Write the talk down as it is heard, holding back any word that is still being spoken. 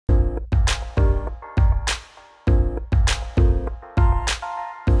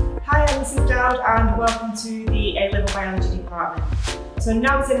Dowd and welcome to the A-Level Biology department. So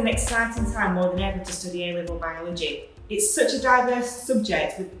now it's an exciting time more than ever to study A-Level Biology. It's such a diverse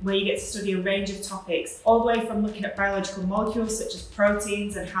subject where you get to study a range of topics, all the way from looking at biological molecules such as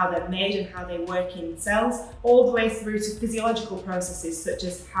proteins and how they're made and how they work in cells, all the way through to physiological processes such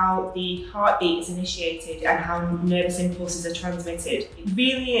as how the heartbeat is initiated and how nervous impulses are transmitted. It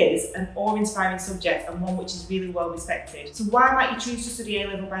really is an awe-inspiring subject and one which is really well respected. So why might you choose to study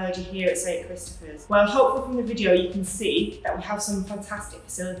A-Level Biology here at St Christopher's? Well, hopefully from the video you can see that we have some fantastic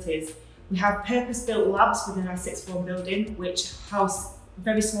facilities. We have purpose-built labs within our sixth form building which house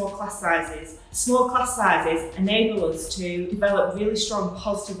very small class sizes. Small class sizes enable us to develop really strong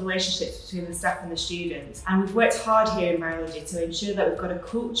positive relationships between the staff and the students. And we've worked hard here in biology to ensure that we've got a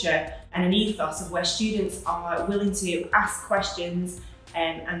culture and an ethos of where students are willing to ask questions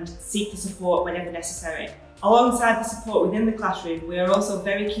and seek the support whenever necessary. Alongside the support within the classroom, we are also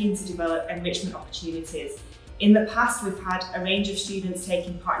very keen to develop enrichment opportunities. In the past, we've had a range of students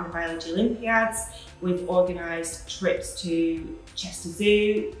taking part in the biology Olympiads. We've organised trips to Chester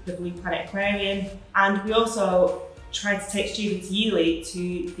Zoo, the Blue Planet Aquarium, and we also try to take students yearly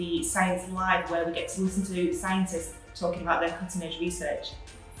to the Science Live, where we get to listen to scientists talking about their cutting-edge research.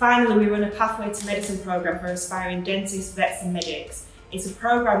 Finally, we run a Pathway to Medicine programme for aspiring dentists, vets and medics. It's a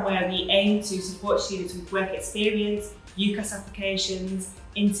programme where we aim to support students with work experience, UCAS applications,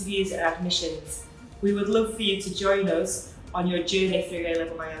 interviews and admissions. We would love for you to join us on your journey through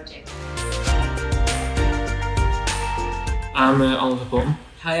A-Level Biology. I'm Oliver Button.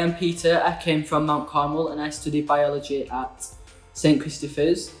 Hi, I'm Peter. I came from Mount Carmel and I studied biology at St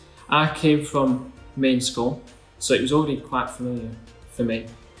Christopher's. I came from main school, so it was already quite familiar for me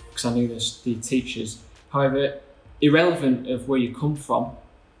because I knew the teachers. However, irrelevant of where you come from,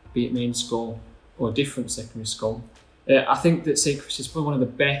 be it main school or a different secondary school, I think that St Christopher's is probably one of the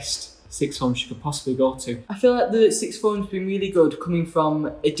best sixth forms you could possibly go to. I feel like the sixth form's been really good coming from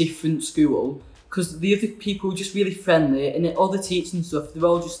a different school because the other people were just really friendly and all the teachers and stuff, they're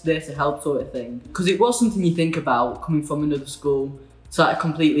all just there to help sort of thing. Because it was something you think about coming from another school to like a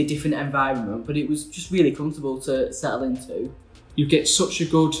completely different environment, but it was just really comfortable to settle into. You get such a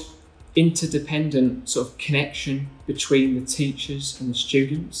good interdependent sort of connection between the teachers and the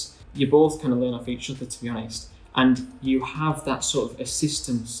students. You both kind of learn off each other, to be honest, and you have that sort of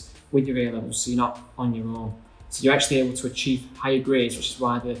assistance with your A-levels, so you're not on your own. So you're actually able to achieve higher grades, which is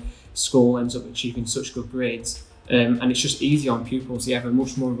why the school ends up achieving such good grades. And it's just easy on pupils. You have a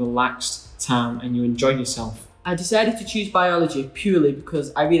much more relaxed time and you enjoy yourself. I decided to choose biology purely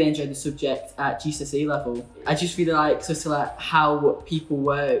because I really enjoyed the subject at GCSE level. I just really like sort of like how people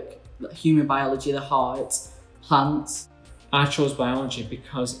work, like human biology, the heart, plants. I chose biology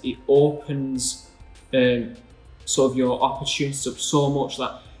because it opens sort of your opportunities up so much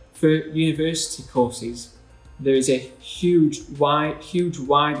that for university courses, there is a huge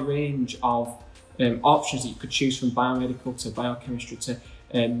wide range of options that you could choose from biomedical to biochemistry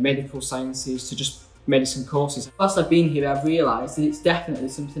to medical sciences to just medicine courses. Whilst I've been here, I've realised that it's definitely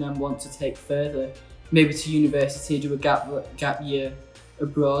something I want to take further. Maybe to university, do a gap year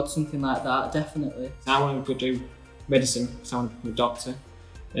abroad, something like that, definitely. I want to go do medicine because I want to become a doctor.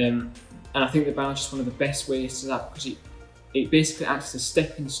 And I think that biology is one of the best ways to that because it basically acts as a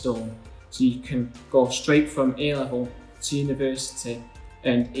stepping stone, so you can go straight from A-level to university,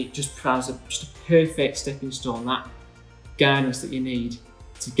 and it just provides just a perfect stepping stone, that guidance that you need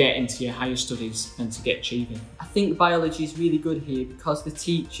to get into your higher studies and to get achieving. I think biology is really good here because the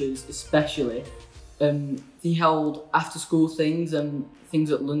teachers especially, they held after school things and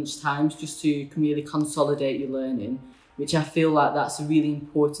things at lunch times just to really consolidate your learning, which I feel like that's a really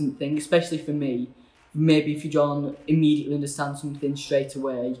important thing, especially for me. Maybe if you don't immediately understand something straight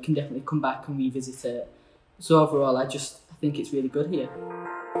away, you can definitely come back and revisit it. So overall, I think it's really good here.